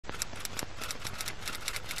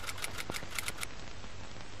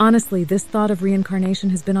Honestly, this thought of reincarnation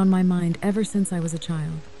has been on my mind ever since I was a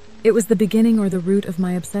child. It was the beginning or the root of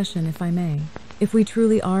my obsession, if I may. If we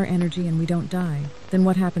truly are energy and we don't die, then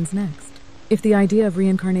what happens next? If the idea of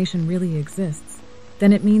reincarnation really exists,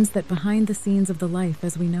 then it means that behind the scenes of the life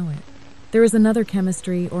as we know it, there is another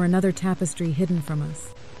chemistry or another tapestry hidden from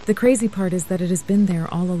us. The crazy part is that it has been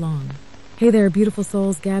there all along. Hey there, beautiful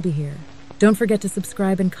souls, Gabby here. Don't forget to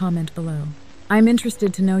subscribe and comment below. I'm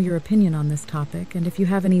interested to know your opinion on this topic, and if you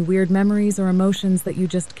have any weird memories or emotions that you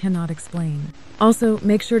just cannot explain. Also,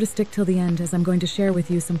 make sure to stick till the end, as I'm going to share with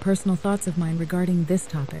you some personal thoughts of mine regarding this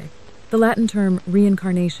topic. The Latin term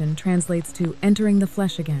reincarnation translates to entering the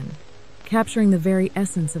flesh again, capturing the very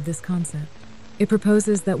essence of this concept. It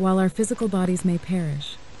proposes that while our physical bodies may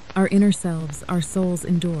perish, our inner selves, our souls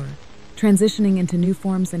endure, transitioning into new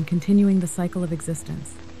forms and continuing the cycle of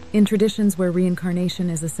existence. In traditions where reincarnation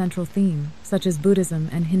is a central theme, such as Buddhism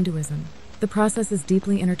and Hinduism, the process is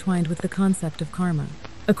deeply intertwined with the concept of karma.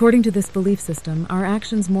 According to this belief system, our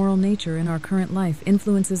actions' moral nature in our current life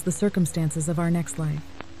influences the circumstances of our next life.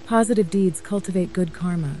 Positive deeds cultivate good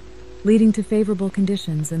karma, leading to favorable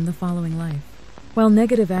conditions in the following life, while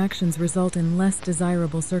negative actions result in less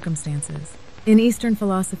desirable circumstances. In Eastern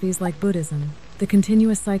philosophies like Buddhism, the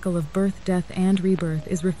continuous cycle of birth, death, and rebirth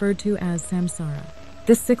is referred to as samsara.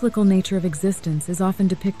 This cyclical nature of existence is often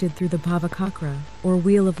depicted through the bhavacakra, or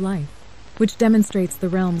wheel of life, which demonstrates the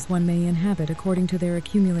realms one may inhabit according to their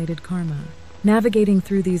accumulated karma. Navigating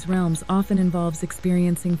through these realms often involves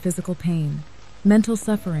experiencing physical pain, mental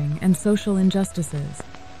suffering, and social injustices,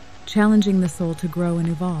 challenging the soul to grow and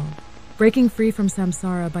evolve. Breaking free from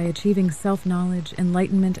samsara by achieving self-knowledge,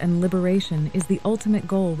 enlightenment, and liberation is the ultimate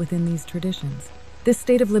goal within these traditions. This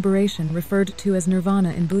state of liberation, referred to as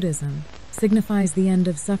nirvana in Buddhism, signifies the end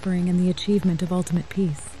of suffering and the achievement of ultimate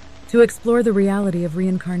peace. To explore the reality of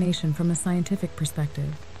reincarnation from a scientific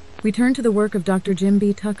perspective, we turn to the work of Dr. Jim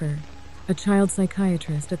B. Tucker, a child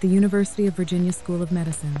psychiatrist at the University of Virginia School of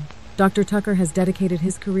Medicine. Dr. Tucker has dedicated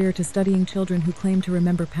his career to studying children who claim to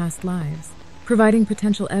remember past lives, providing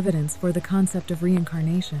potential evidence for the concept of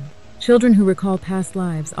reincarnation. Children who recall past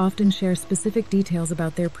lives often share specific details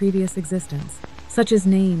about their previous existence, such as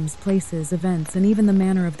names, places, events, and even the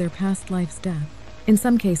manner of their past life's death. In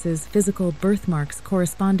some cases, physical birthmarks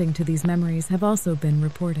corresponding to these memories have also been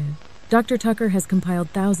reported. Dr. Tucker has compiled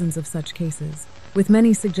thousands of such cases, with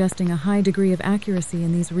many suggesting a high degree of accuracy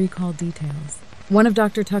in these recall details. One of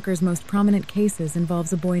Dr. Tucker's most prominent cases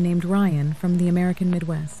involves a boy named Ryan from the American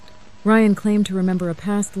Midwest. Ryan claimed to remember a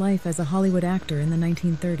past life as a Hollywood actor in the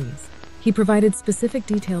 1930s. He provided specific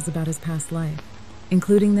details about his past life,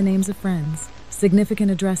 including the names of friends, significant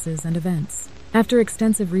addresses, and events. After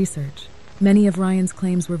extensive research, many of Ryan's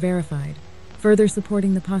claims were verified, further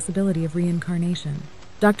supporting the possibility of reincarnation.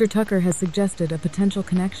 Dr. Tucker has suggested a potential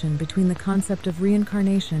connection between the concept of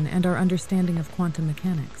reincarnation and our understanding of quantum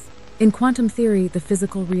mechanics. In quantum theory, the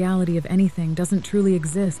physical reality of anything doesn't truly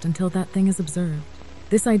exist until that thing is observed.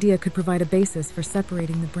 This idea could provide a basis for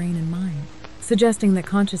separating the brain and mind, suggesting that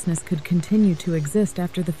consciousness could continue to exist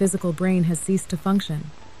after the physical brain has ceased to function.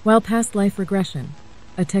 While past life regression,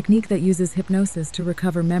 a technique that uses hypnosis to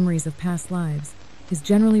recover memories of past lives, is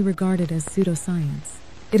generally regarded as pseudoscience.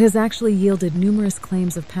 It has actually yielded numerous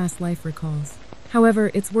claims of past life recalls. However,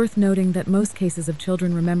 it's worth noting that most cases of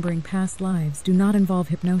children remembering past lives do not involve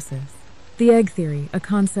hypnosis. The egg theory, a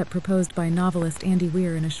concept proposed by novelist Andy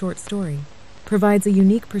Weir in a short story, provides a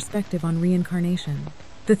unique perspective on reincarnation.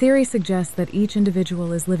 The theory suggests that each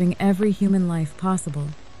individual is living every human life possible,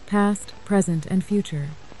 past, present, and future.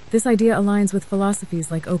 This idea aligns with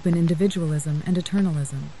philosophies like open individualism and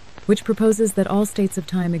eternalism, which proposes that all states of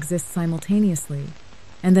time exist simultaneously,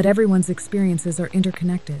 and that everyone's experiences are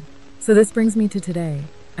interconnected. So this brings me to today.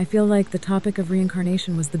 I feel like the topic of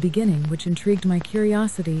reincarnation was the beginning, which intrigued my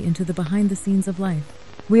curiosity into the behind the scenes of life.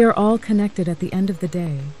 We are all connected at the end of the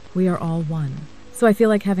day. We are all one. So I feel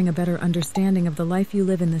like having a better understanding of the life you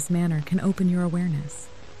live in this manner can open your awareness.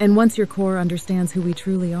 And once your core understands who we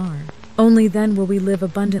truly are, only then will we live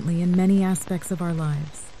abundantly in many aspects of our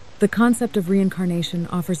lives. The concept of reincarnation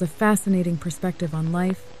offers a fascinating perspective on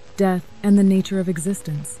life, death, and the nature of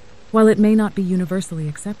existence. While it may not be universally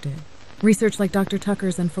accepted, research like Dr.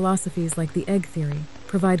 Tucker's and philosophies like the egg theory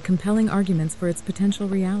provide compelling arguments for its potential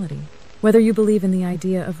reality. Whether you believe in the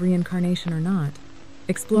idea of reincarnation or not,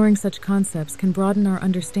 exploring such concepts can broaden our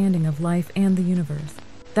understanding of life and the universe.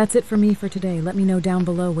 That's it for me for today. Let me know down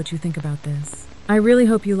below what you think about this. I really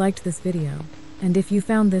hope you liked this video, and if you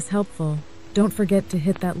found this helpful, don't forget to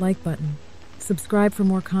hit that like button, subscribe for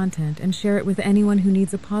more content, and share it with anyone who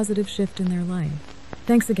needs a positive shift in their life.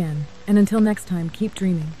 Thanks again, and until next time, keep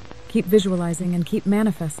dreaming, Keep visualizing and keep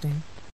manifesting.